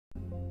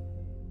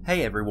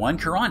Hey everyone,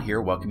 Caront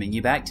here, welcoming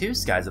you back to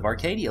Skies of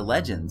Arcadia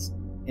Legends.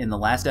 In the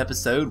last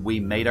episode,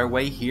 we made our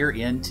way here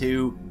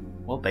into,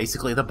 well,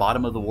 basically the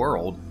bottom of the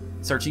world,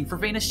 searching for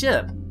Venus'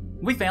 ship.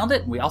 We found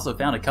it. We also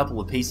found a couple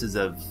of pieces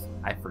of,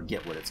 I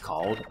forget what it's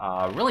called,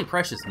 really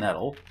precious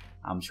metal.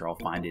 I'm sure I'll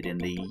find it in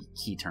the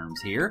key terms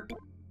here.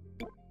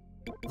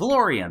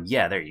 Valorium,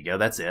 yeah, there you go,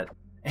 that's it.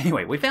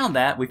 Anyway, we found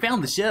that, we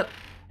found the ship,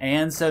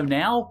 and so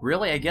now,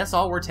 really, I guess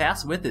all we're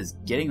tasked with is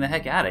getting the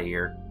heck out of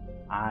here.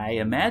 I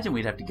imagine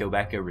we'd have to go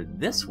back over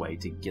this way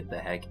to get the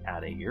heck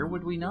out of here,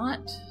 would we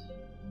not?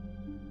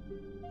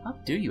 How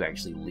do you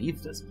actually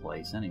leave this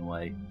place,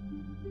 anyway?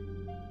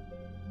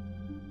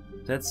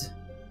 That's...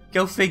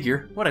 go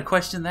figure. What a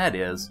question that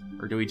is.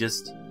 Or do we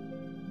just...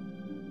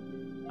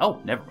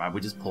 oh, never mind. We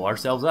just pull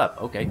ourselves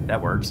up. Okay,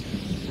 that works.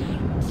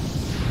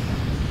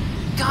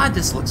 God,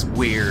 this looks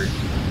weird.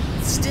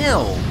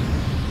 Still...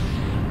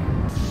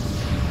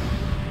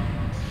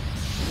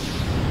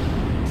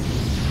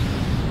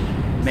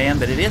 man,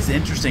 but it is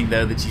interesting,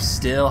 though, that you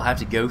still have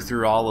to go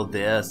through all of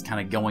this, kind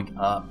of going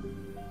up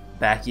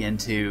back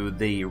into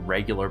the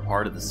regular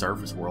part of the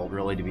surface world,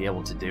 really, to be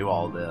able to do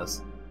all of this.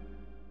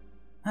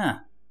 Huh.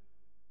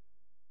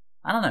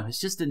 I don't know, it's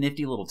just a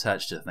nifty little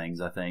touch to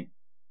things, I think.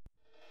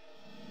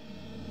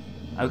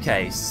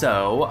 Okay,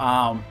 so,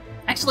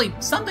 actually,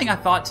 something I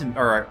thought to,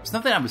 or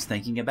something I was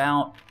thinking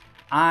about,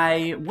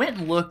 I went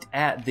and looked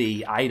at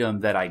the item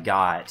that I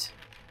got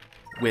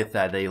with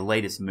the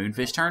latest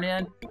Moonfish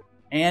turn-in,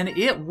 and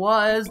it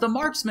was the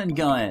marksman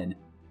gun.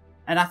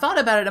 And I thought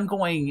about it, I'm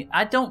going,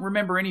 I don't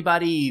remember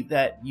anybody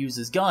that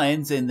uses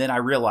guns, and then I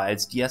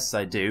realized, yes,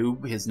 I do.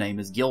 His name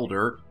is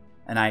Gilder,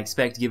 and I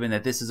expect, given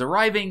that this is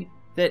arriving,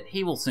 that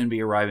he will soon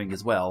be arriving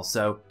as well.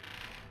 So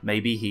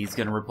maybe he's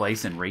going to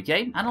replace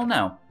Enrique? I don't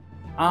know.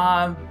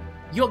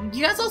 You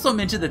guys also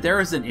mentioned that there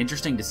is an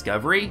interesting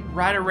discovery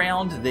right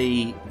around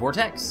the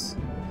Vortex.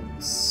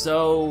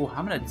 So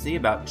I'm going to see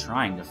about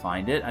trying to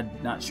find it. I'm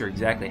not sure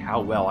exactly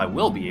how well I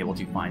will be able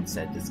to find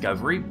said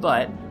discovery,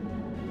 but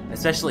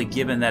especially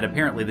given that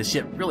apparently the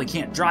ship really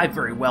can't drive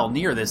very well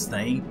near this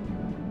thing.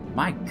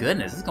 My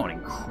goodness, it's going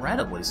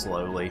incredibly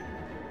slowly.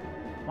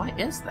 Why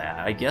is that?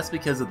 I guess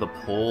because of the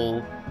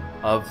pull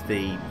of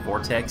the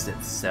Vortex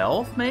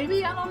itself,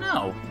 maybe? I don't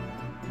know.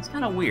 It's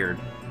kind of weird.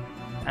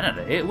 I don't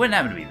know. It wouldn't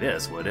happen to be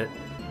this, would it?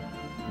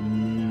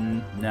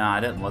 Nah,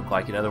 it doesn't look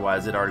like it.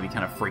 Otherwise, it'd already be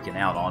kind of freaking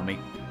out on me.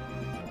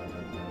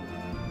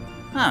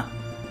 Huh.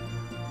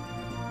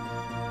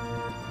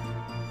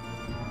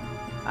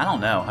 I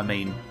don't know. I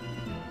mean,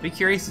 be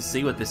curious to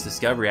see what this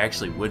discovery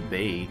actually would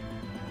be.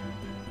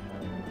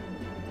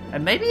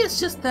 And maybe it's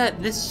just that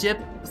this ship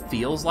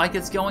feels like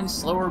it's going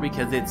slower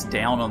because it's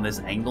down on this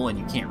angle and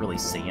you can't really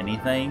see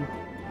anything.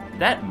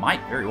 That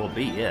might very well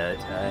be it.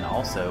 And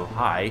also,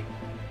 hi.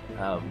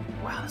 Wow,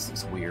 this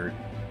looks weird.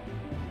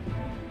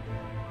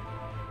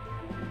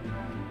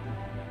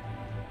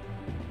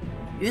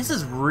 This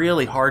is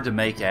really hard to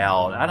make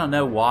out. I don't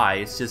know why.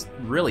 It's just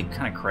really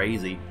kind of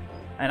crazy.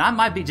 And I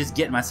might be just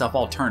getting myself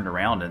all turned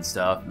around and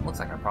stuff. It looks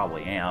like I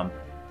probably am.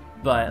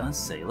 But let's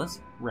see.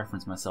 Let's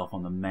reference myself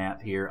on the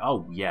map here.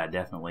 Oh, yeah,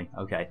 definitely.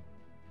 Okay.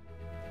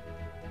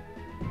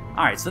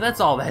 Alright, so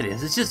that's all that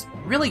is. It's just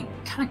really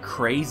kind of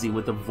crazy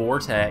what the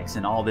Vortex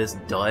and all this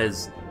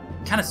does.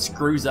 Kind of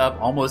screws up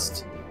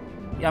almost...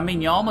 I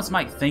mean, you almost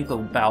might think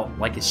about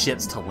like a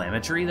ship's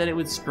telemetry that it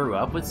would screw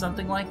up with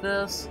something like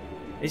this.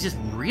 It's just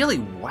really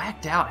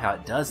whacked out how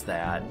it does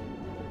that.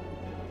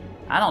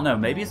 I don't know,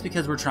 maybe it's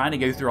because we're trying to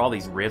go through all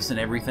these rifts and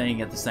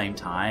everything at the same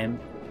time.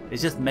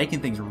 It's just making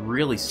things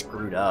really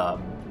screwed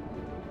up.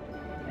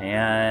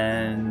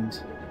 And...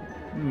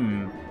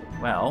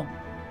 well,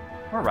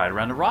 we're right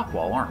around the rock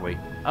wall, aren't we?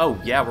 Oh,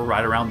 yeah, we're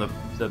right around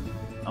the...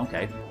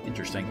 okay,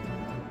 interesting.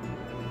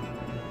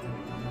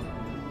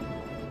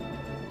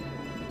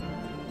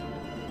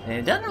 And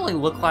it doesn't really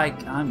look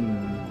like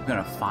I'm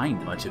gonna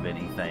find much of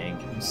anything.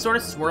 I'm sort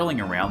of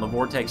swirling around the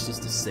Vortex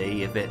just to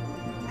see if it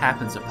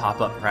happens to pop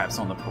up perhaps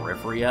on the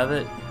periphery of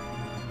it.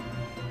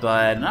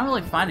 But I'm not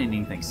really finding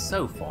anything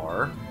so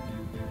far.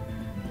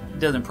 It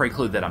doesn't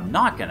preclude that I'm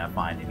not gonna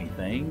find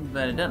anything,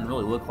 but it doesn't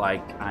really look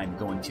like I'm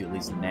going to, at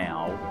least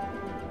now.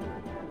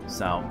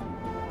 So,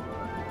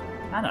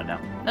 I don't know.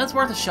 That's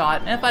worth a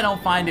shot, and if I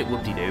don't find it,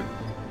 whoop-de-doo.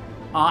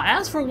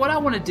 As for what I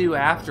want to do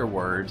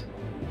afterward...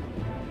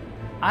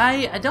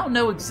 I don't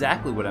know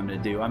exactly what I'm going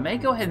to do. I may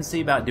go ahead and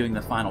see about doing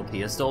the final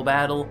pistol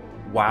battle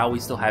while we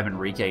still have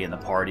Enrique in the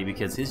party,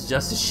 because his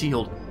Justice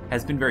Shield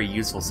has been very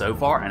useful so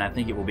far, and I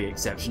think it will be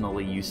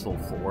exceptionally useful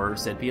for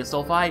said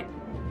pistol fight.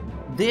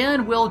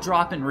 Then we'll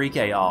drop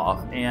Enrique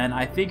off, and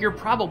I figure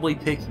probably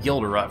pick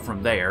Gilder up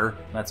from there.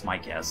 That's my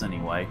guess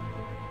anyway.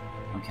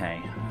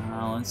 Okay,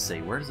 let's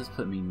see. Where does this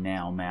put me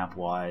now,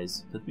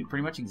 map-wise? Puts me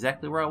pretty much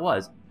exactly where I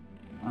was.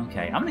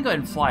 Okay, I'm going to go ahead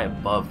and fly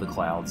above the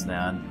clouds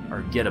then,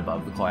 or get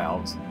above the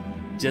clouds,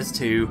 just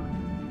to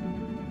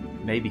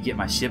maybe get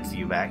my ship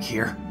view back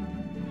here.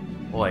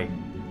 Boy,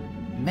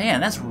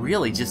 man, that's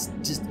really just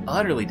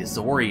utterly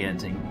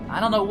disorienting. I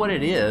don't know what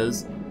it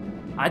is.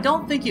 I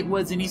don't think it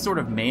was any sort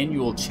of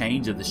manual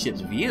change of the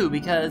ship's view,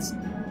 because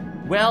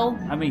Well,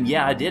 I mean,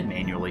 yeah, I did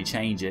manually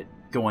change it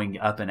going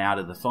up and out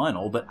of the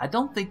funnel, but I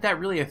don't think that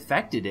really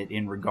affected it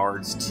in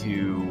regards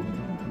to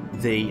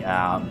the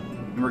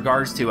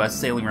us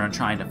sailing around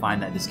trying to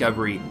find that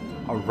discovery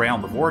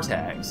around the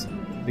Vortex.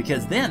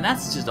 Because then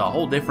that's just a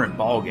whole different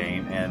ball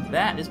game, and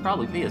that is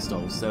probably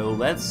Pistol. So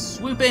let's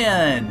swoop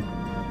in.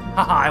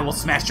 Haha, I will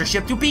smash your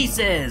ship to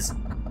pieces.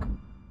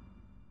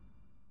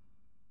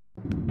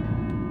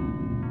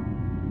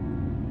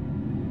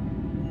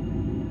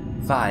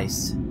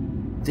 Vice,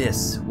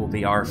 this will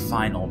be our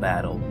final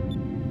battle.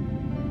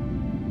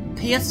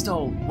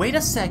 Pistol, wait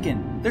a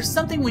second. There's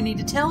something we need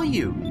to tell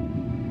you.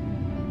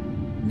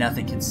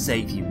 Nothing can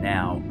save you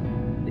now.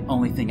 The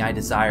only thing I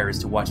desire is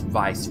to watch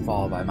Vice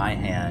fall by my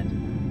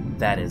hand.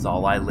 That is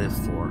all I live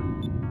for.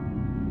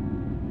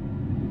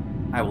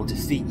 I will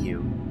defeat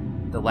you.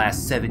 The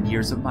last 7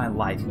 years of my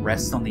life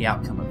rests on the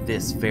outcome of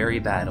this very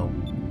battle.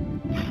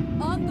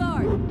 On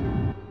guard!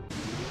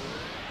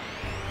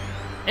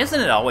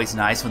 Isn't it always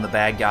nice when the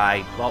bad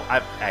guy... Well,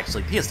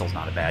 actually, Pistol's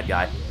not a bad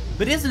guy.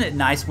 But isn't it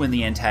nice when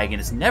the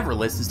antagonist never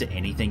listens to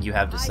anything you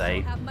have to say?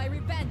 I shall have my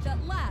revenge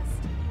at last.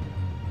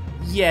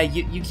 Yeah,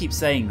 you keep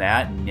saying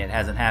that, and it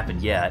hasn't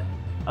happened yet.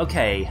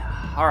 Okay,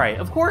 alright,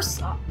 of course,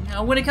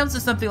 when it comes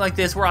to something like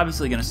this, we're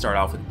obviously going to start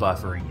off with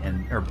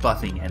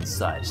buffing and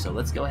such. So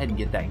let's go ahead and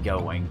get that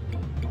going.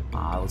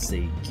 Let's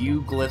see,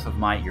 you Glyph of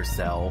Might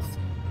yourself.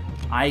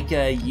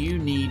 Ica, you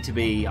need to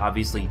be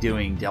obviously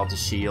doing Delta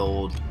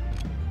Shield.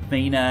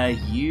 Fina,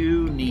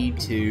 you need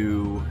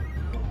to...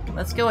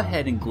 Let's go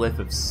ahead and Glyph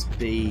of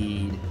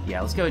Speed.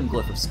 Yeah, let's go ahead and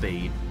Glyph of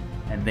Speed.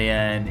 And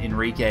then,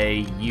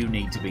 Enrique, you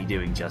need to be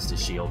doing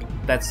Justice Shield.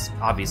 That's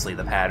obviously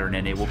the pattern,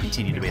 and it will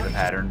continue to be the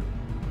pattern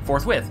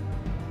forthwith.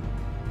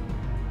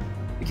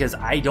 Because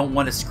I don't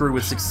want to screw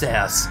with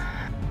success.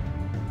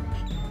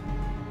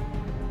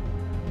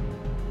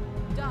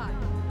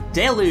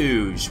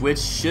 Deluge, which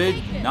should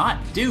not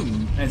do...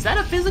 Is that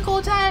a physical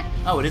attack?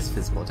 Oh, it is a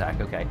physical attack,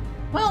 okay.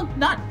 Well,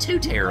 not too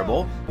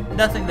terrible.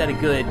 Nothing that a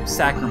good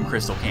Sacrum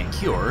Crystal can't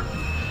cure.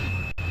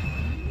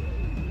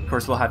 Of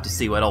course, we'll have to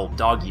see what old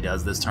Doggy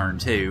does this turn,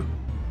 too.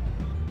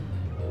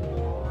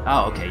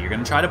 Oh, okay, you're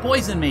gonna try to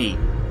poison me.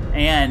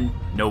 And,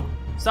 nope.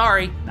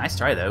 Sorry. Nice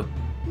try, though.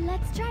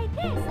 Let's try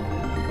this.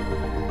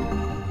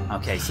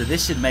 Okay, so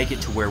this should make it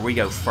to where we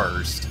go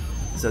first.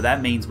 So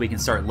that means we can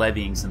start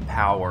levying some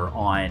power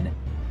on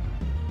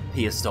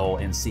Pistol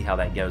and see how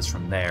that goes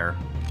from there.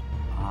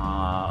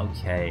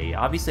 Okay,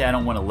 obviously I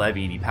don't want to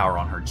levy any power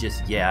on her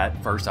just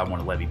yet. First I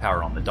want to levy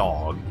power on the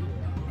dog.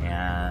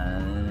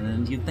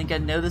 And you'd think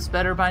I'd know this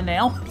better by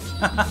now?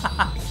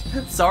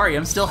 Sorry,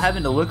 I'm still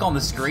having to look on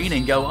the screen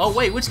and go, oh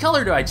wait, which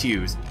color do I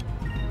choose?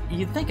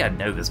 You'd think I'd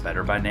know this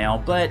better by now,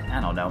 but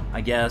I don't know.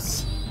 I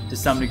guess to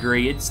some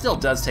degree it still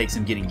does take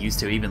some getting used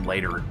to, even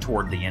later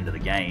toward the end of the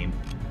game.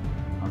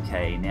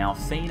 Okay, now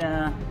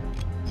Fina.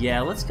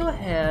 Yeah, let's go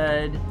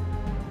ahead.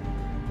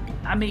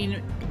 I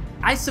mean,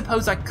 I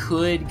suppose I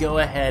could go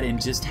ahead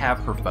and just have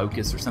her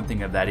focus or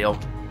something of that ilk.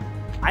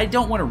 I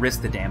don't want to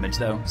risk the damage,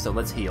 though, so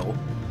let's heal.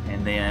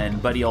 And then,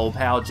 buddy old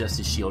pal,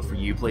 Justice Shield for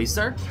you, please,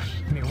 sir.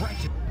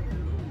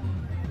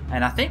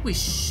 And I think we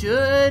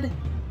should...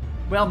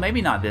 Well,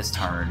 maybe not this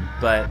turn,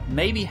 but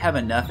maybe have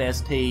enough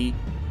SP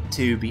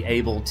to be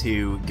able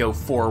to go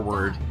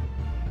forward.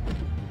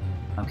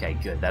 Okay,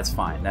 good, that's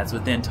fine. That's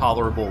within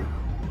tolerable.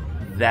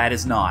 That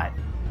is not.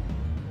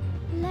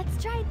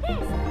 Let's try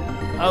this.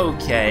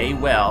 Okay,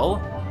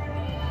 well,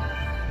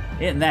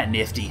 isn't that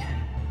nifty?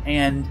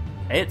 And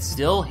it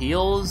still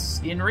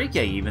heals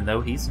Enrique, even though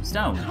he's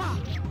stoned.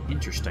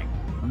 Interesting.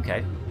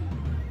 Okay.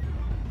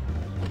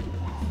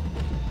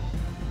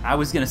 I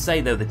was going to say,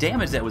 though, the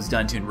damage that was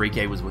done to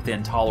Enrique was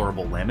within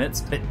tolerable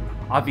limits, but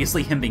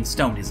obviously him being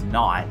stoned is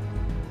not.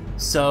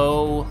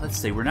 So, let's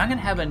see, we're not going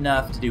to have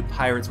enough to do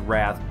Pirate's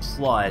Wrath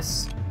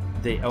plus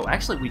the... Oh,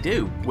 actually we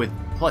do, with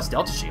plus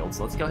Delta Shield,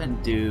 so let's go ahead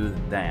and do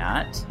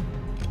that.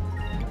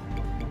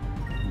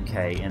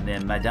 Okay, and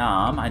then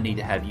Madame, I need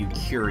to have you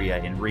Curia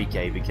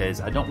Enrique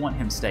because I don't want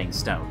him staying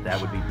stoned.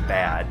 That would be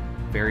bad.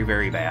 Very,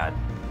 very bad.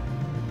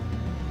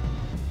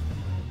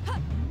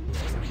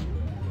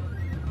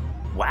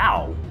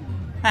 Wow.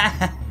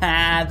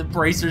 The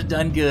bracer's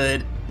done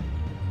good.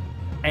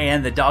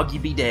 And the doggy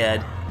be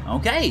dead.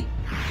 Okay.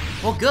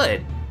 Well,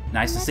 good.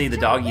 Nice to see the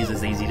doggy's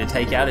as easy to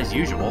take out as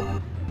usual.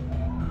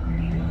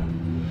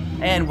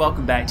 And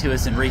welcome back to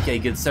us, Enrique,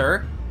 good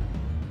sir.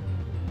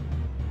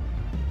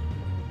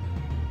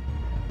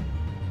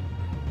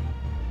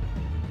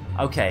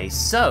 Okay,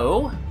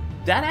 so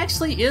that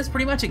actually is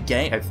pretty much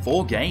a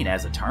full gain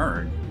as a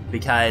turn.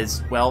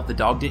 Because, well, the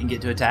dog didn't get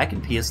to attack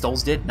and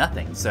Pistols did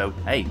nothing. So,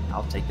 hey,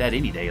 I'll take that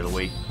any day of the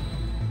week.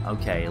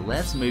 Okay,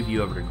 let's move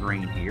you over to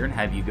green here and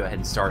have you go ahead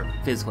and start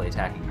physically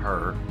attacking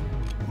her.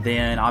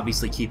 Then,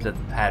 obviously, keep up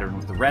the pattern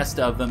with the rest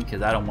of them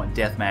because I don't want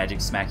death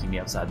magic smacking me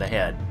upside the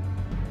head.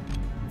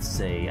 Let's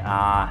see.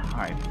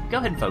 Alright, go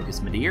ahead and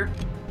focus, my dear.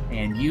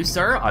 And you,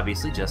 sir,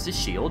 obviously, Justice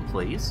Shield,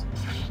 please.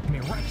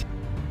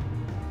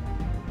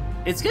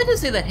 It's good to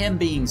see that him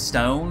being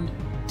stoned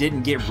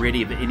didn't get rid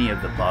of any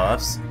of the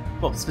buffs.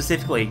 Well,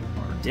 specifically,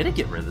 did it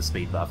get rid of the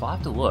speed buff? I'll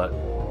have to look.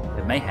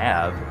 It may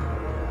have.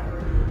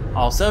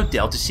 Also,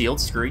 Delta Shield,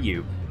 screw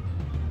you.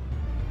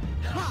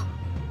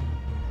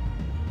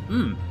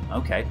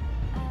 Okay.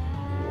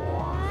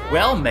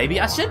 Well, maybe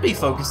I should be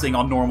focusing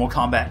on normal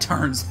combat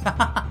turns.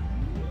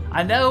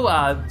 I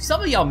know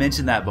some of y'all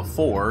mentioned that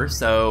before,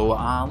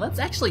 so let's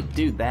actually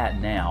do that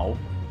now.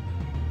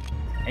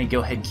 And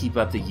go ahead and keep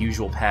up the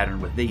usual pattern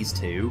with these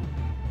two.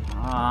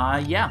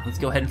 Yeah, let's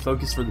go ahead and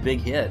focus for the big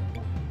hit.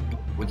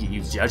 We can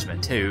use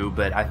Judgment too,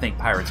 but I think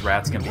Pirate's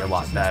Wrath's going to be a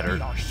lot better.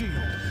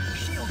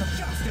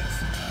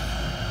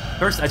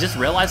 First, I just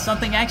realized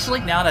something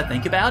actually, now that I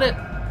think about it.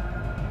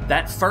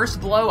 That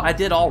first blow, I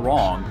did all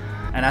wrong.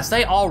 And I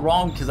say all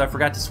wrong because I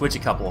forgot to switch a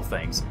couple of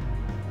things.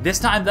 This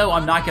time, though,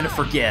 I'm not going to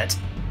forget.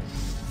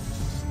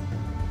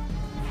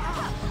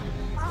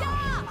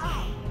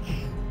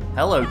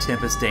 Hello,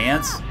 Tempest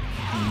Dance.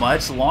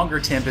 Much longer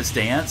Tempest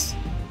Dance.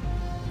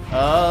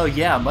 Oh,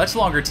 yeah, much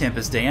longer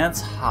Tempest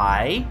Dance.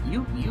 Hi.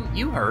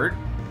 You hurt.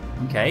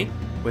 Okay.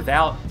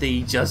 Without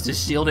the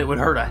Justice Shield, it would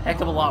hurt a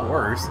heck of a lot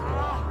worse.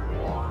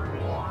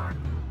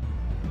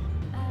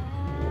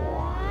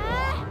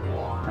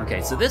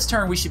 Okay, so this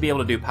turn we should be able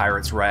to do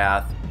Pirate's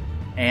Wrath.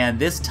 And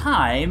this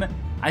time,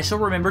 I shall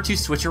remember to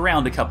switch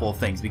around a couple of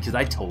things because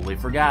I totally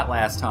forgot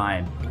last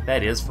time.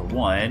 That is, for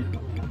one,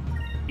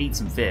 eat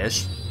some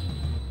fish.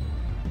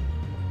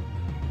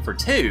 For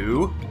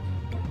two,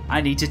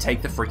 I need to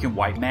take the freaking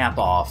white map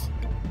off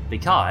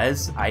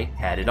because I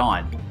had it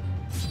on.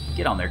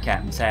 Get on there,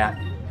 Captain's Hat.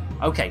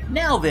 Okay,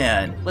 now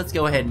then, let's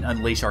go ahead and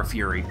unleash our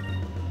fury.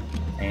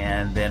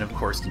 And then, of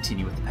course,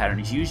 continue with the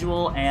pattern as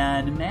usual.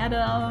 And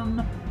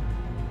Madam...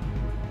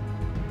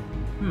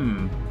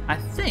 I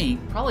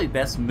think probably the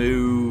best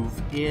move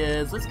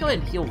is... Let's go ahead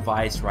and heal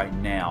Vice right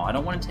now. I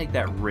don't want to take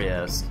that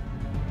risk.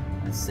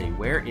 Let's see,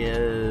 where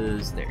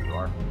is... There you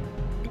are.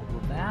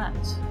 With that...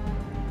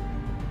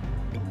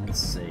 Let's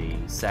see,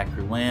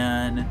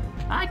 Sacralin.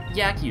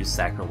 Yeah, I can use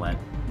Sacralin.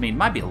 I mean,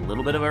 might be a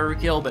little bit of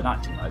overkill, but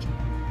not too much.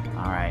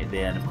 Alright,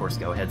 then, of course,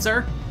 go ahead,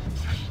 sir.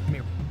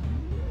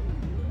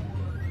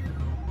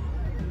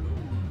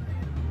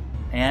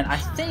 And I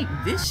think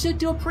this should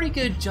do a pretty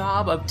good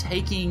job of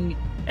taking...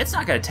 It's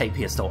not going to take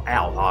Pistol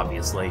out,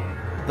 obviously,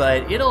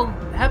 but it'll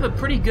have a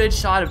pretty good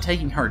shot of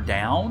taking her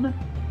down.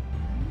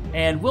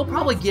 And we'll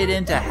probably get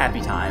into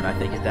Happy Time, I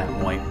think, at that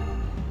point.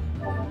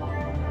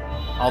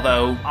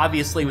 Although,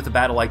 obviously, with a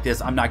battle like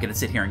this, I'm not going to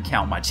sit here and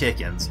count my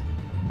chickens.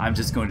 I'm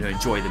just going to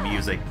enjoy the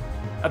music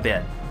a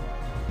bit.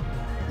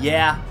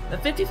 Yeah, the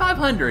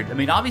 5500. I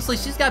mean, obviously,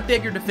 she's got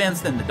bigger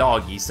defense than the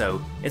doggy,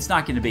 so it's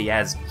not going to be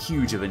as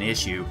huge of an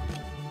issue.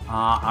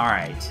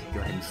 Alright,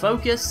 go ahead and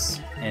focus,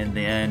 and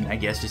then, I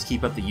guess, just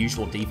keep up the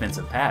usual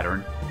defensive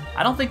pattern.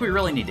 I don't think we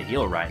really need to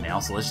heal right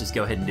now, so let's just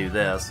go ahead and do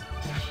this.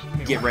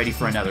 Get ready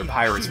for another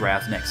Pirate's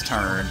Wrath next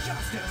turn.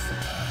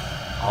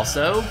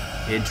 Also,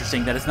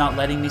 interesting that it's not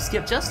letting me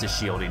skip Justice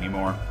Shield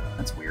anymore.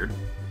 That's weird.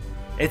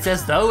 It's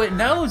as though it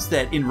knows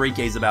that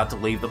Enrique's about to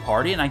leave the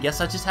party, and I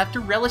guess I just have to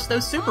relish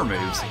those super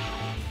moves.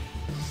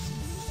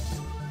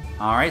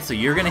 Alright, so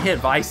you're gonna hit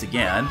Vice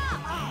again.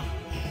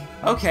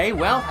 Okay,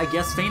 well, I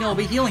guess Fina will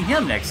be healing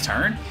him next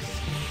turn.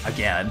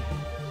 Again.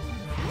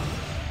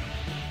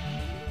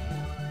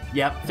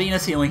 Yep,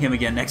 Fina's healing him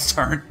again next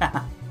turn.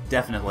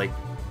 Definitely.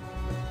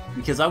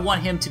 Because I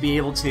want him to be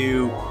able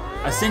to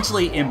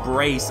essentially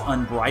embrace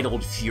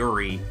Unbridled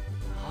Fury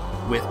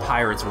with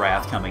Pirate's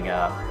Wrath coming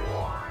up.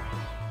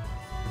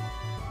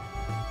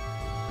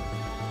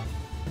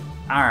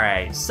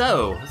 Alright,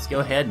 so let's go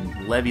ahead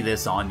and levy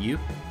this on you.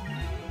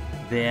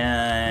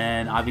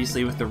 Then,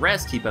 obviously with the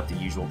rest, keep up the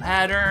usual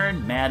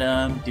pattern.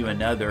 Madam, do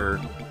another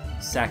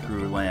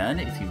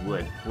Sacralin, if you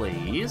would,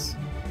 please.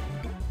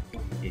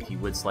 If you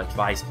would select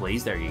Vice,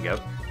 please. There you go.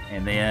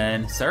 And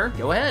then, sir,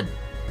 go ahead.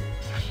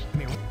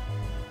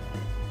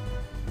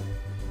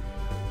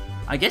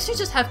 I guess you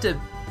just have to...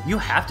 You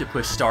have to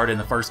push start in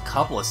the first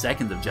couple of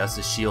seconds of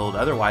Justice Shield,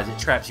 otherwise it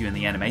traps you in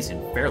the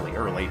animation fairly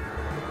early.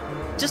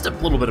 Just a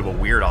little bit of a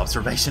weird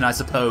observation, I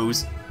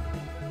suppose.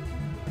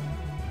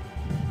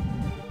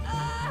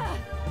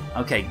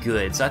 Okay,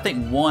 good. So I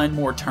think one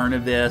more turn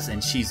of this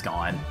and she's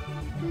gone.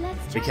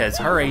 Because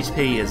her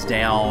HP is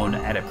down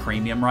at a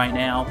premium right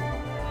now.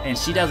 And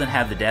she doesn't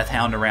have the Death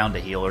Hound around to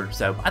heal her.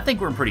 So I think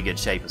we're in pretty good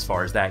shape as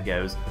far as that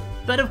goes.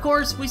 But of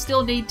course, we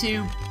still need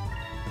to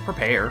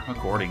prepare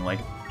accordingly.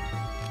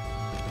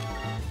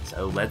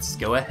 So let's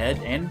go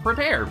ahead and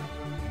prepare.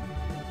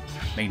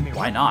 I mean,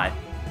 why not?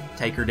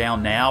 Take her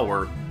down now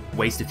or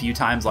waste a few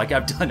times like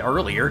I've done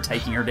earlier,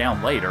 taking her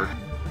down later.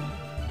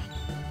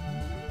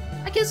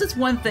 I guess it's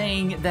one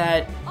thing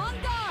that,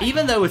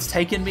 even though it's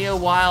taken me a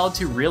while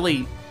to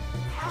really...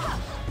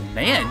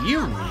 Man,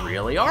 you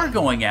really are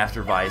going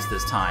after Vice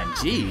this time.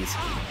 Jeez.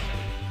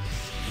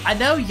 I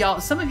know y'all,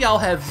 some of y'all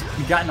have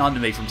gotten on to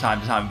me from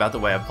time to time about the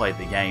way I've played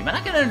the game, and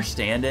I can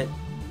understand it.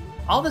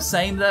 All the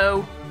same,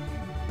 though,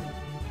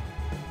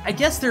 I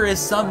guess there is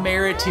some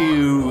merit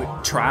to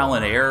trial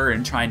and error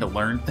and trying to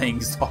learn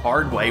things the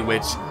hard way,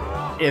 which,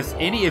 if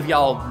any of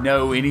y'all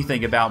know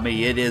anything about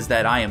me, it is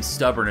that I am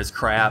stubborn as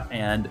crap,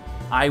 and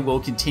I will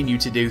continue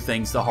to do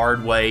things the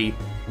hard way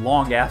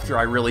long after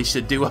I really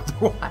should do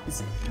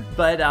otherwise.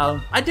 But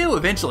I do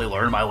eventually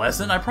learn my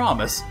lesson, I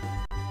promise.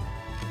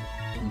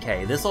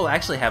 Okay, this will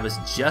actually have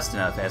us just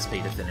enough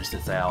SP to finish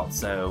this out,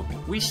 so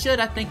we should,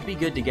 I think, be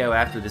good to go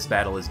after this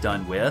battle is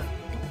done with.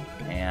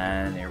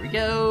 And there we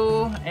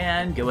go,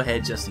 and go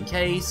ahead just in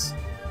case.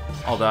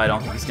 Although I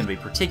don't think it's going to be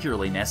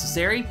particularly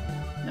necessary.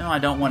 No, I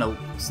don't want to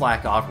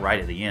slack off right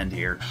at the end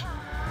here.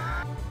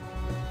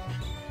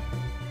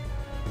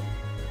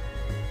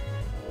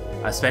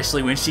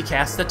 Especially when she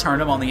casts the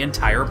turnip on the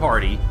entire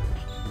party.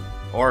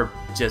 Or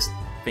just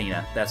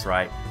Fina, that's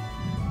right.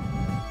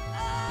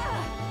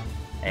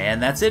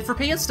 And that's it for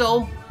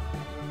Pistol.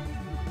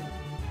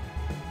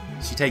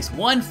 She takes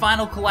one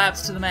final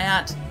collapse to the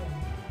mat.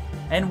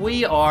 And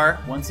we are,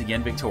 once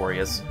again,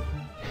 victorious.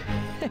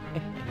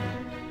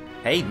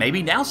 Hey,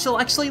 maybe now she'll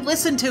actually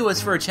listen to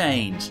us for a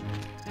change.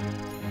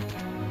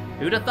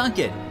 Who'da thunk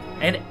it?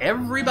 And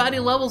everybody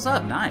levels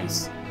up.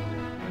 Nice.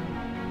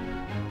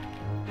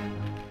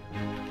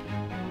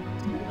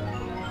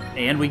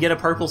 And we get a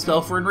purple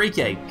spell for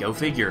Enrique. Go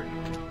figure.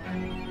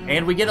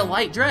 And we get a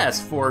light dress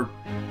for,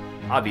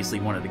 obviously,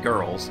 one of the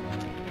girls.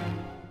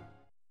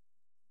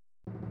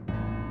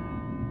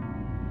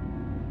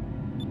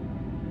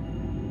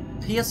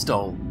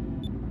 Pistol.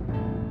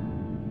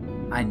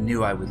 I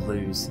knew I would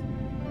lose.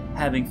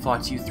 Having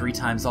fought you 3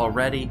 times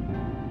already,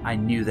 I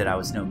knew that I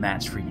was no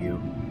match for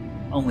you.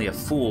 Only a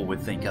fool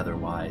would think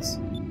otherwise.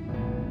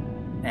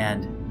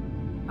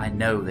 And I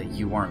know that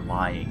you weren't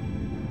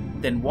lying.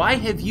 Then why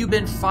have you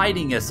been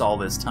fighting us all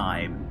this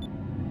time?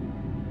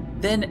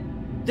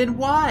 Then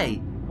why?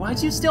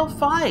 Why'd you still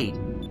fight?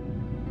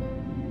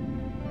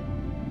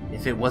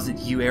 If it wasn't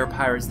you air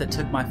pirates that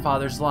took my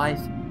father's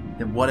life,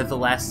 then what have the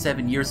last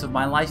 7 years of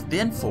my life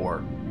been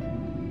for?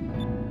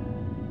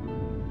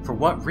 For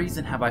what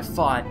reason have I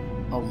fought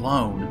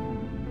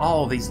alone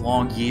all these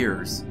long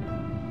years?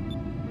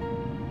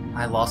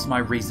 I lost my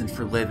reason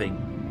for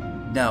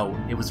living. No,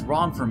 it was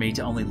wrong for me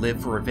to only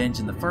live for revenge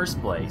in the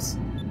first place.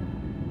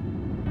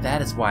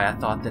 That is why I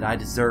thought that I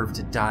deserved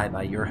to die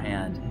by your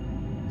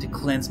hand, to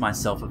cleanse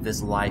myself of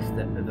this lie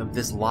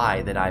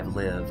that I've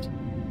lived.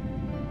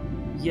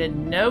 You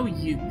know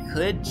you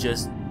could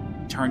just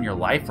turn your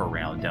life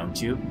around, don't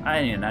you?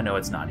 I know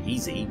it's not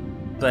easy,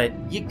 but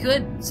you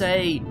could,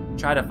 say,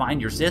 try to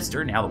find your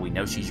sister, now that we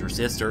know she's your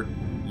sister.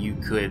 You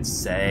could,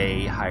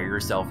 say, hire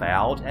yourself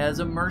out as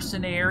a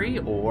mercenary,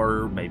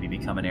 or maybe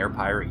become an air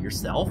pirate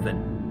yourself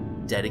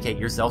and dedicate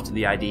yourself to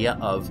the idea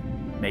of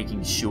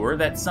making sure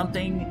that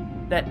something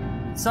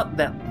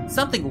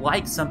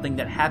like something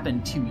that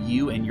happened to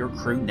you and your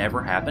crew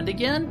never happened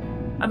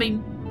again? I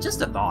mean,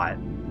 just a thought.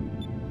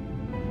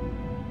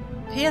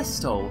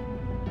 Pistol.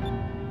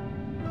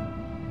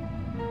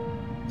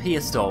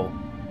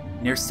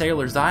 Near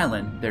Sailor's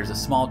Island, there's a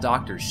small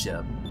doctor's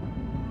ship.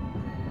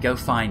 Go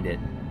find it.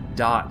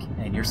 Doc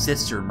and your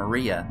sister,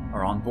 Maria,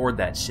 are on board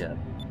that ship.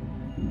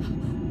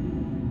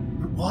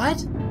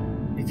 What?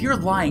 If you're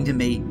lying to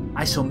me,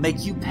 I shall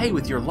make you pay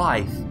with your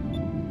life.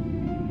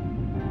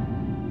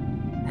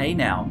 Hey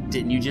now,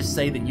 didn't you just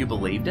say that you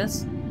believed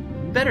us?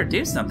 You better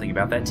do something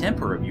about that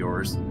temper of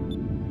yours.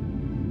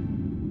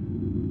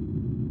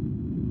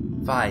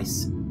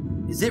 Vice,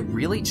 is it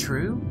really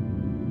true?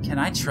 Can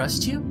I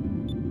trust you?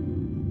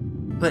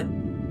 But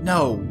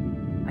no,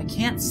 I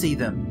can't see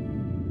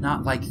them.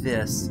 Not like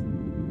this.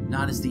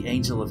 Not as the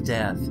angel of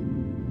death.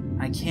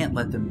 I can't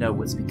let them know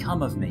what's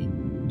become of me.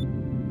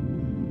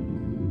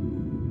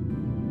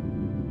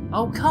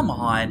 Oh, come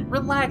on.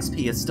 Relax,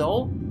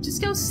 Pistol.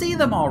 Just go see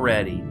them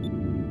already.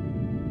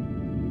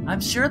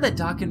 I'm sure that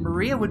Doc and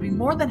Maria would be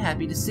more than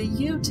happy to see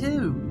you,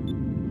 too.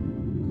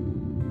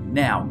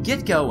 Now,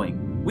 get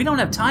going. We don't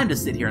have time to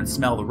sit here and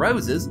smell the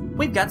roses.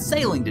 We've got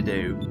sailing to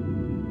do.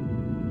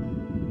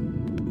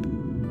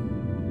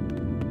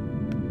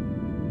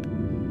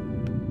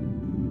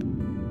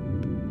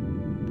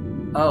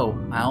 Oh,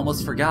 I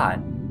almost forgot.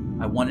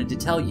 I wanted to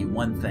tell you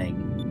one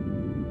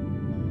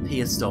thing.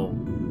 Pistol,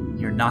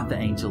 you're not the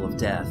angel of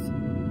death.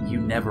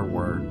 You never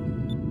were.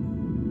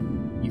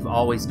 You've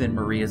always been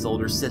Maria's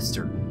older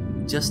sister.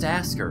 Just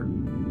ask her.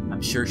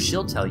 I'm sure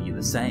she'll tell you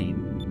the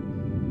same.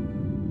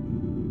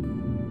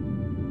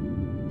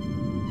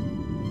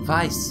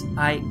 Vice,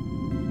 I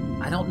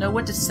don't know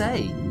what to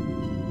say.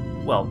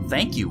 Well,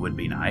 thank you would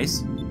be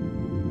nice.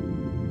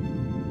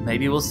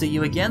 Maybe we'll see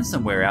you again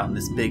somewhere out in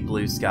this big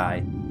blue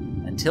sky.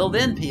 Until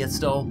then,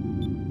 Pistol.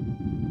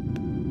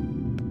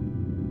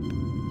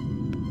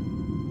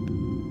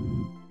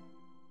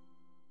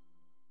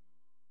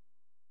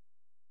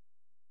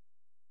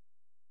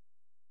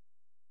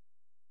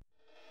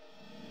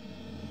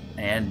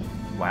 And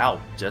wow,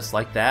 just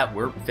like that,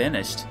 we're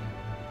finished.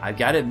 I've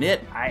got to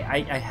admit,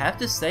 I have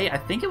to say, I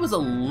think it was a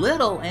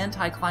little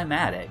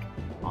anticlimactic,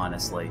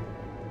 honestly.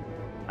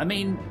 I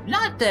mean,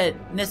 not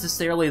that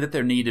necessarily that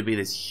there needed to be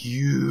this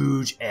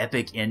huge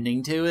epic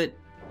ending to it,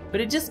 but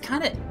it just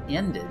kind of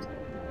ended.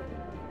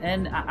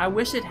 And I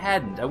wish it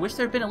hadn't. I wish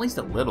there had been at least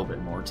a little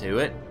bit more to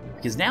it,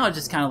 because now it's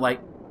just kind of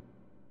like,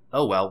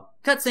 oh well,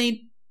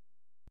 cutscene.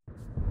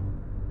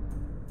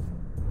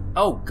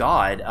 Oh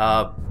god,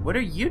 what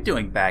are you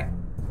doing back,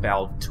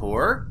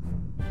 Baltor?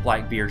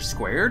 Blackbeard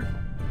squared.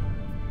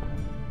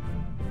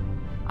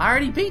 I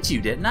already beat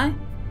you, didn't I?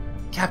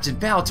 Captain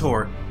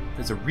Baltor,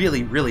 there's a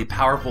really, really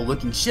powerful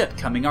looking ship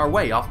coming our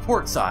way off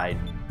port side.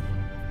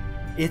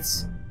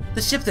 It's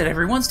the ship that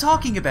everyone's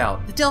talking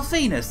about, the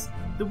Delphinus,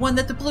 the one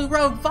that the Blue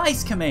Rogue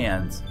Vice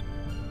commands.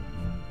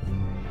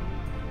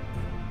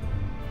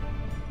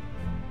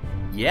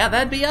 Yeah,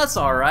 that'd be us,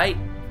 alright.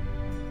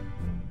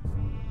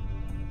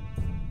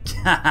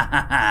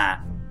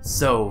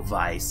 So,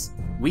 Vice,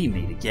 we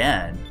meet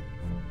again.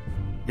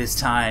 This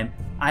time,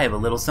 I have a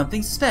little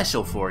something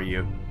special for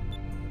you.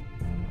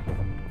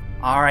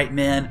 Alright,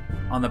 men,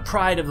 on the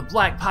pride of the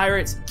Black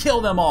Pirates, kill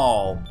them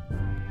all!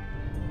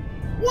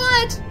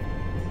 What?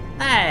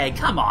 Hey,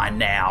 come on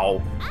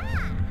now!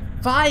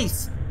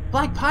 Vice!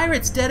 Black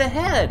Pirates dead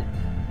ahead!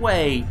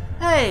 Wait,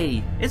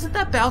 hey, isn't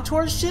that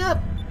Baltor's ship?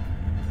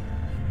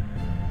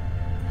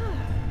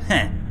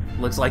 Heh,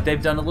 looks like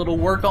they've done a little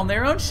work on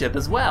their own ship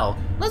as well.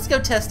 Let's go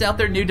test out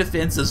their new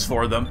defenses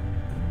for them.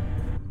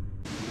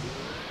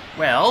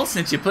 Well,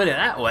 since you put it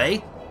that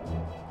way.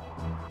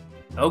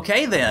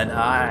 Okay then,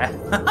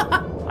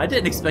 I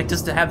didn't expect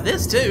us to have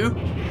this too.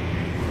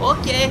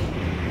 Okay.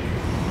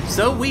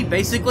 So we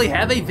basically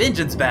have a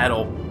vengeance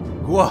battle.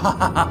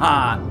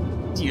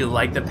 Do you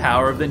like the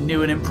power of the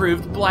new and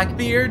improved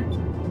Blackbeard?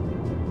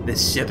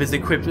 This ship is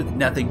equipped with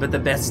nothing but the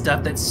best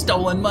stuff that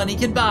stolen money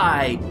can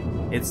buy.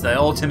 It's the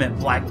ultimate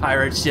black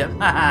pirate ship.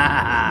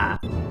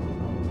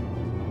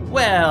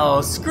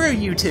 Well, screw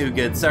you too,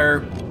 good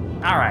sir.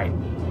 Alright,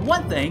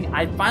 one thing,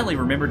 I finally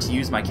remembered to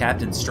use my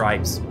captain's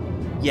stripes.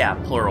 Yeah,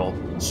 plural,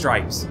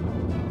 stripes.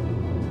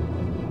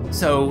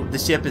 So, the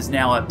ship is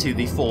now up to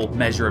the full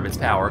measure of its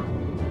power.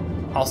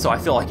 Also, I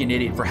feel like an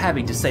idiot for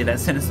having to say that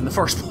sentence in the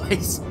first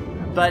place.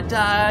 But,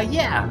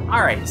 yeah.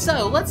 Alright,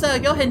 so let's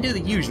go ahead and do the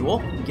usual.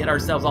 Get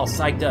ourselves all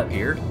psyched up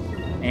here.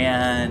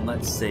 And,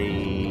 let's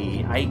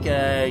see...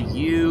 Aika,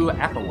 you,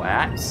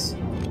 Apawax.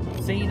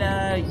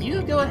 Athena,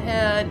 you go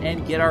ahead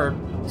and get our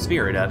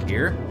spirit up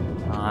here.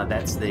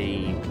 That's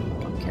the...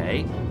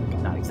 Okay.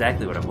 Not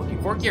exactly what I'm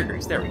looking for. Gear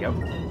grease, there we go.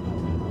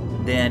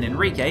 Then,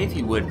 Enrique, if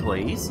you would,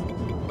 please.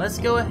 Let's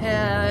go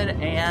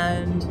ahead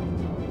and...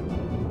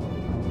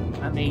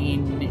 I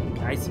mean,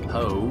 I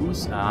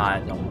suppose. I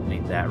don't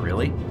need that,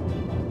 really.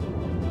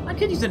 I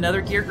could use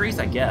another gear grease,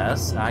 I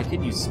guess. I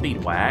could use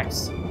speed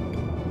wax.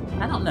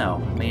 I don't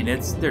know. I mean,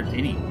 there's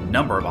any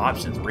number of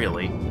options,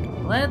 really.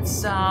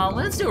 Let's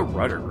do a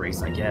rudder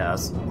grease, I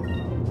guess.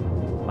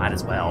 Might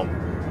as well.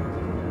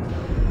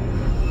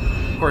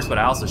 Of course, what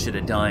I also should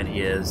have done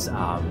is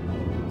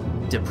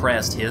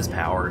depressed his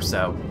power,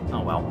 so,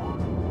 oh well.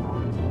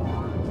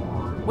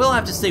 We'll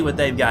have to see what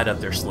they've got up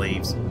their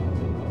sleeves.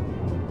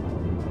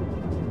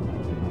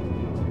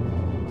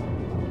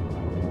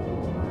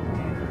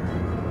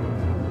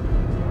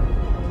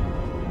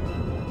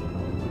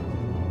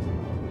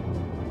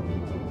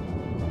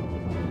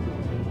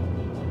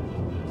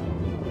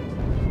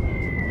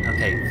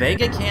 Okay,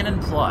 Vega Cannon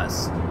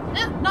Plus.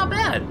 Not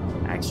bad,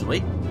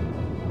 actually.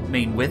 I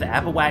mean, with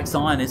Apawax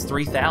on, it's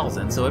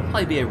 3,000, so it'd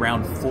probably be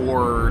around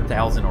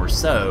 4,000 or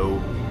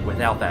so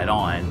without that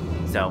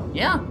on. So,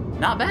 yeah,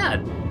 not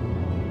bad.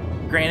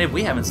 Granted,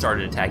 we haven't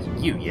started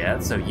attacking you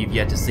yet, so you've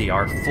yet to see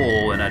our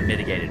full and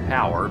unmitigated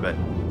power, but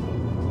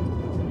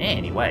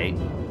anyway.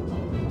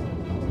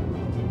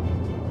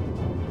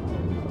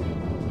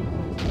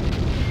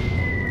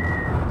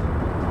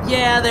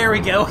 Yeah, there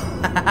we go.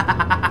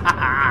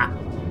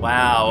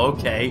 Wow,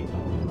 okay.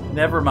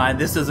 Never mind,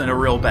 this isn't a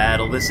real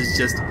battle. This is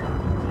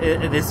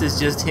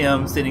just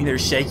him sitting there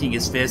shaking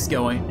his fist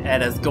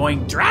at us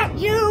going, "Drat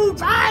you,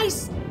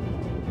 Vice!"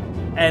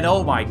 And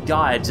oh my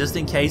god, just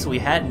in case we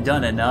hadn't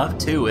done enough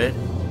to it,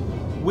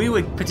 we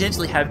would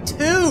potentially have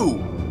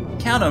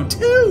count them,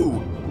 2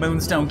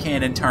 Moonstone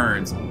Cannon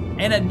turns,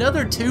 and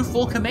another 2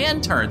 full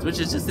command turns, which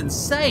is just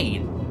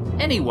insane.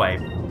 Anyway,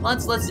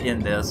 let's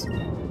end this.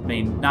 I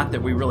mean, not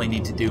that we really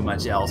need to do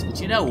much else, but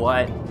you know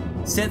what?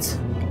 Since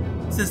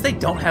they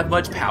don't have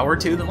much power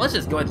to them, let's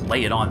just go ahead and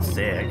lay it on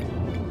thick.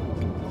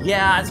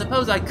 Yeah, I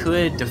suppose I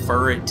could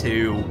defer it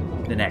to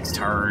the next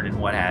turn and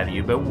what have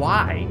you, but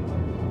why?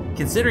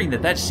 Considering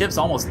that ship's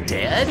almost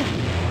dead?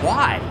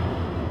 Why?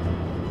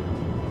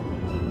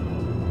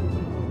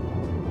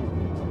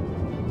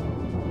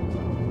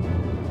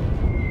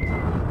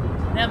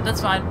 Yep,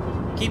 that's fine.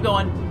 Keep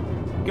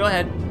going. Go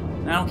ahead.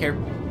 I don't care.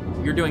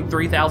 You're doing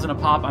 3,000 a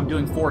pop, I'm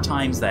doing 4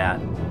 times that.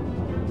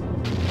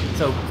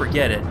 So,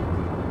 forget it.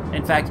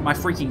 In fact, my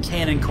freaking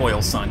cannon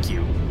coil sunk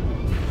you.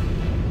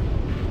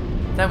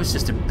 That was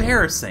just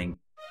embarrassing.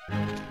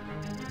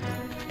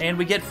 And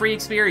we get free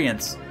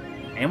experience.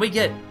 And we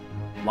get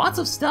lots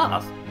of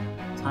stuff.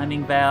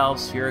 Timing valve,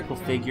 spherical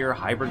figure,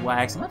 hybrid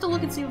wax. I'm gonna have to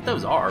look and see what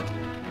those are.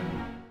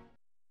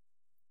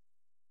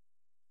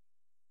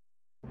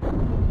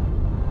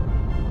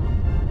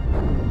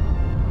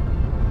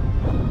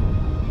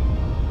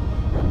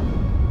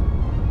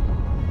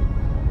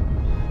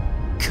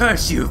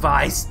 Curse you,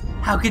 Vice!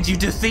 How could you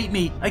defeat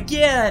me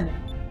again?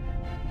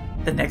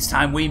 The next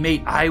time we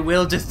meet, I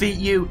will defeat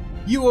you.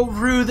 You will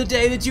rue the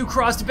day that you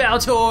crossed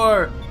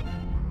Baltor.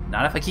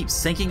 Not if I keep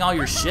sinking all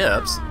your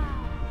ships.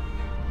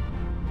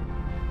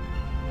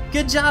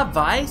 Good job,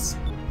 Vice.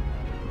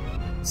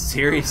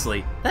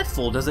 Seriously, that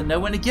fool doesn't know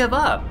when to give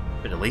up,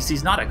 but at least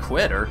he's not a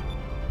quitter.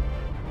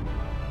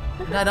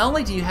 Not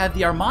only do you have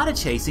the Armada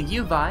chasing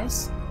you,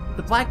 Vice,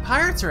 the Black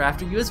Pirates are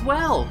after you as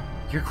well.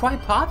 You're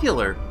quite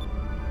popular.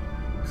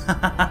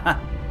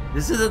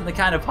 This isn't the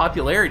kind of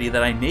popularity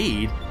that I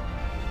need.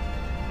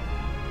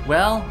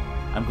 Well,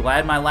 I'm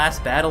glad my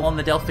last battle on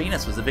the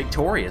Delphinus was a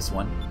victorious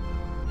one.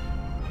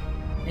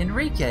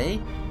 Enrique?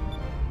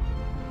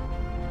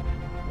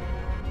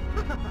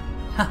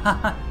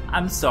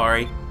 I'm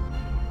sorry.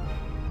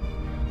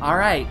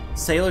 Alright,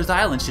 Sailor's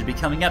Island should be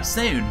coming up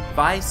soon.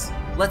 Vice,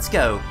 let's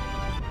go.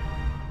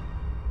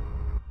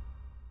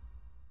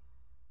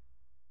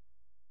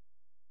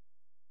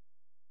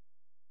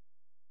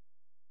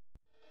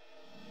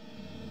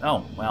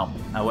 Oh, well,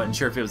 I wasn't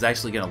sure if it was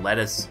actually going to let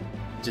us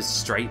just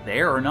straight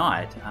there or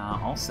not.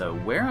 Also,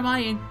 where am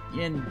I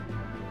in...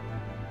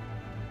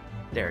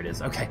 There it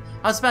is. Okay,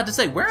 I was about to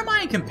say, where am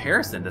I in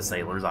comparison to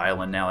Sailor's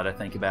Island now that I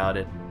think about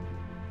it?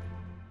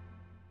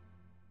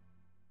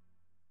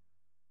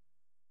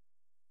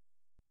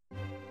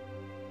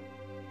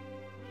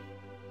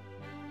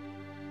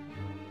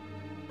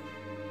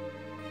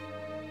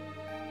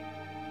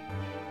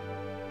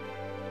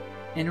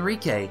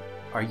 Enrique,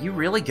 are you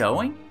really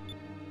going?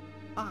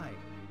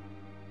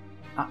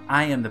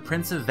 I am the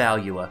Prince of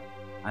Valua.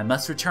 I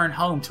must return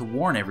home to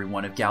warn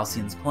everyone of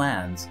Galcian's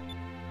plans.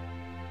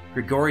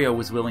 Gregorio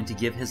was willing to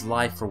give his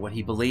life for what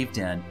he believed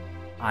in.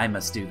 I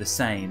must do the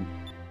same.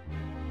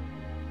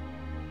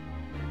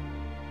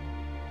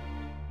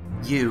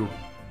 You,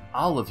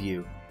 all of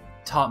you,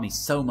 taught me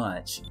so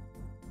much.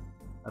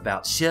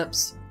 About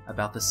ships,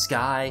 about the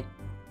sky,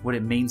 what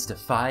it means to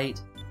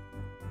fight.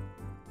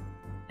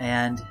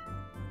 And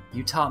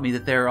you taught me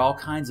that there are all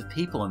kinds of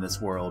people in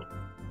this world.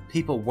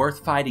 People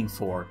worth fighting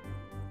for.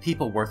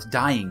 People worth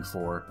dying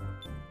for.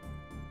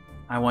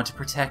 I want to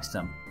protect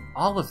them.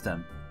 All of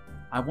them.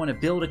 I want to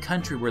build a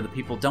country where the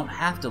people don't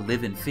have to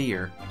live in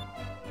fear.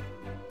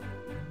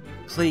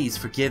 Please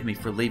forgive me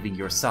for leaving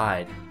your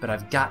side, but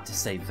I've got to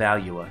save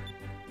Valua.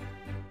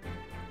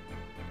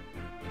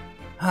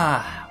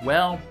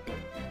 Well,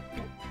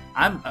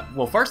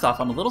 well, first off,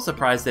 I'm a little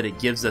surprised that it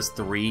gives us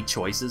 3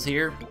 choices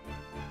here.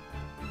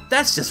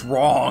 That's just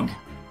wrong.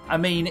 I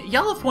mean,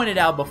 y'all have pointed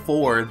out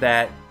before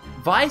that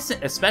Vice,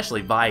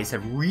 especially Vice,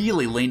 have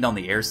really leaned on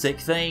the airsick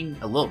thing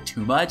a little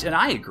too much, and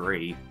I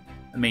agree.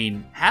 I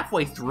mean,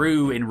 halfway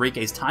through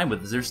Enrique's time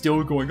with us, they're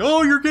still going,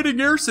 oh, you're getting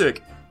airsick!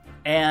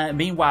 And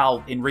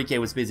meanwhile, Enrique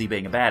was busy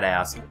being a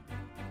badass.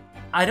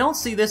 I don't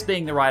see this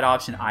being the right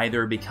option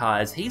either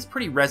because he's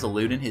pretty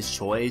resolute in his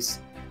choice,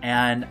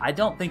 and I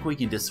don't think we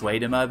can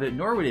dissuade him of it,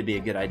 nor would it be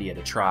a good idea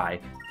to try.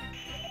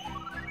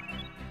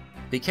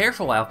 Be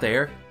careful out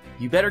there.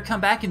 You better come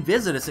back and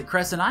visit us at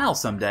Crescent Isle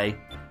someday.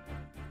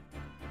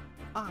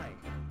 Aye.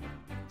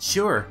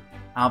 Sure,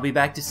 I'll be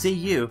back to see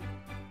you,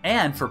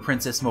 and for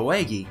Princess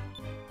Moegi.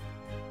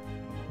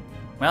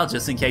 Well,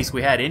 just in case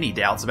we had any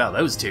doubts about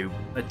those two,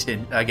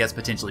 I guess,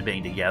 potentially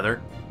being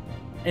together.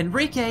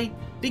 Enrique,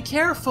 be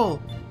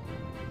careful!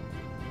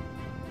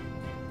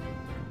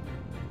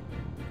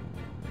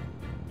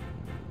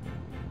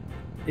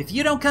 If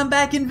you don't come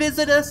back and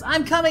visit us,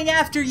 I'm coming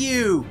after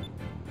you!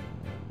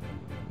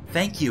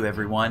 Thank you,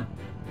 everyone.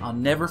 I'll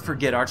never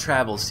forget our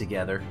travels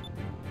together.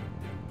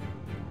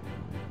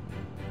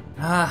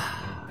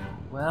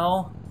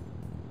 Well,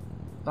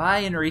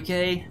 bye,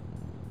 Enrique.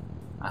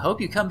 I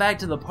hope you come back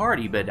to the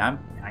party, but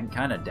I'm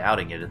kind of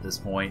doubting it at this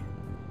point.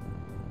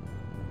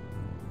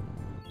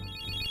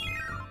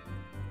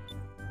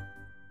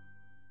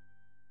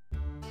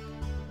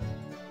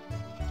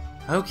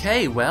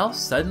 Okay, well,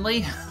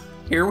 suddenly,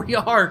 here we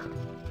are.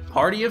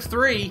 Party of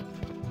 3.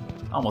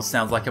 Almost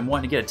sounds like I'm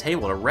wanting to get a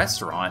table at a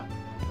restaurant.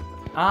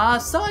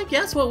 So I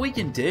guess what we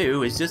can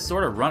do is just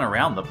sort of run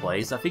around the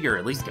place. I figure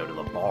at least go to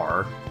the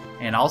bar.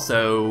 And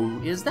also,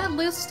 is that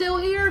list still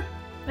here?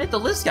 Hey, the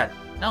list got...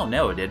 Oh,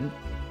 no, it didn't.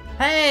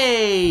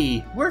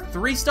 Hey! We're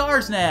 3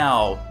 stars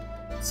now!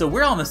 So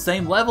we're on the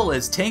same level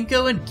as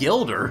Tinko and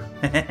Gilder.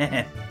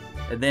 And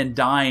then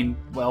Dine,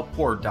 well,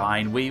 poor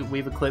Dine.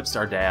 We've eclipsed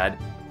our dad.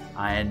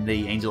 And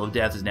the Angel of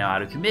Death is now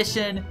out of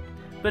commission.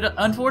 But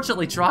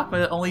unfortunately,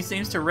 Drachma only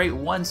seems to rate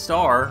 1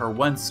 star, or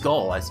 1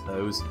 skull, I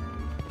suppose.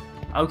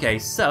 Okay,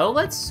 so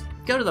let's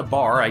go to the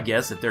bar, I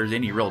guess, if there's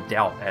any real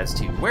doubt as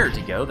to where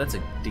to go. That's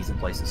a decent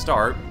place to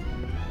start.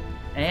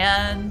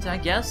 And I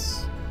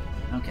guess...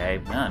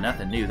 Okay,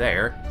 nothing new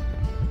there.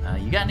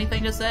 You got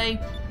anything to say?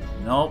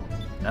 Nope,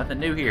 nothing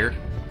new here.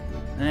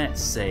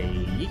 Let's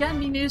see. You got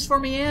any news for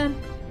me, Ann?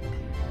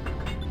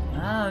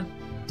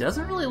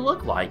 Doesn't really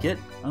look like it.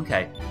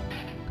 Okay.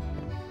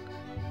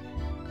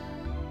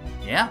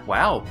 Yeah,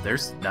 wow,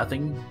 there's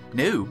nothing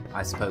new,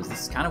 I suppose.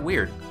 This is kind of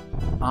weird.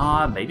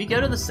 Maybe go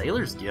to the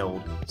Sailors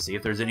Guild. See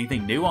if there's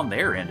anything new on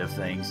their end of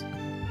things.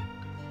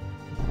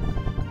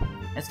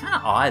 It's kind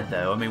of odd,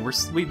 though. I mean,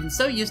 we've been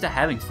so used to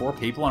having 4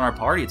 people in our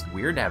party, it's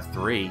weird to have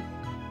 3.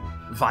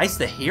 Vice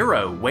the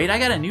Hero. Wait, I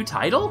got a new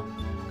title?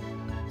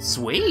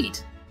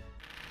 Sweet!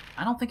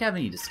 I don't think I have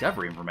any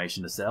discovery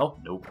information to sell.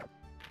 Nope.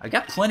 I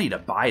got plenty to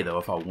buy, though,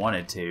 if I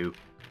wanted to.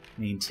 I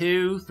mean,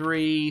 2,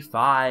 3,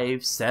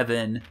 5,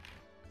 7,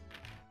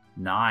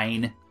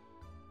 9,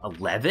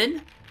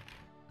 11?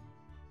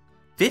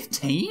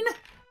 15?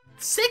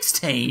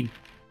 16?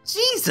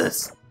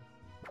 Jesus!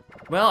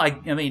 Well, I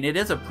mean, it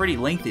is a pretty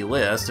lengthy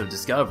list of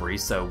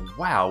discoveries, so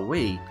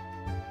wowee.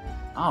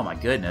 Oh my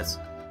goodness.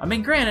 I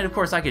mean, granted, of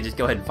course, I could just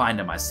go ahead and find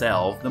them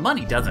myself. The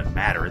money doesn't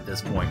matter at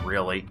this point,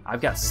 really. I've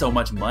got so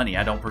much money,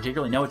 I don't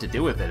particularly know what to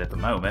do with it at the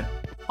moment.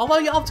 Although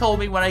y'all told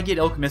me when I get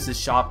Alchemist's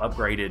shop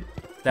upgraded,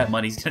 that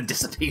money's gonna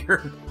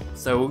disappear.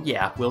 So,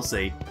 yeah, we'll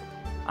see.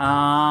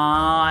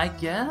 I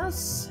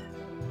guess?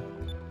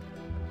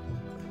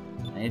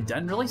 It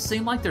doesn't really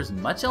seem like there's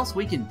much else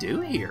we can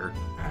do here.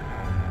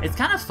 It's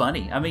kind of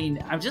funny. I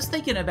mean, I'm just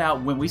thinking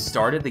about when we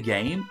started the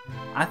game,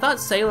 I thought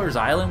Sailor's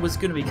Island was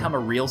going to become a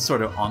real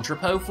sort of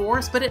entrepot for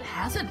us, but it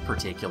hasn't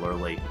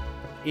particularly.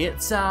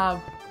 It's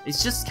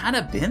just kind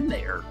of been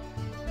there.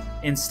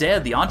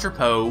 Instead, the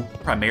entrepot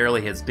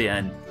primarily has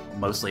been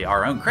mostly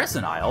our own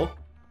Crescent Isle,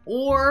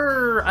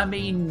 or, I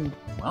mean,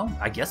 well,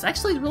 I guess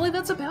actually really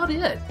that's about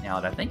it, now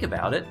that I think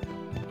about it.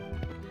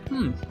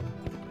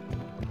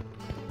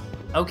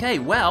 Okay,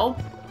 well,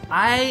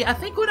 I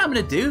think what I'm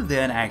going to do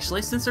then,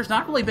 actually, since there's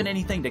not really been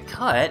anything to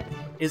cut,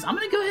 is I'm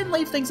going to go ahead and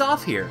leave things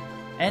off here.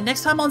 And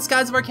next time on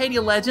Skies of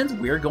Arcadia Legends,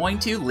 we're going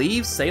to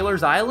leave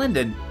Sailor's Island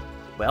and,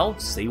 well,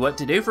 see what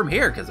to do from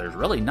here, because there's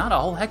really not a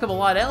whole heck of a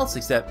lot else,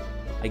 except,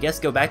 I guess,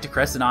 go back to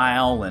Crescent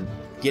Isle and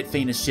get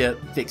Fina's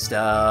ship fixed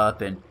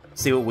up and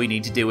see what we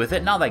need to do with it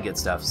and all that good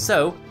stuff.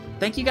 So,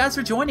 thank you guys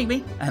for joining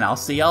me, and I'll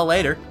see y'all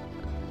later.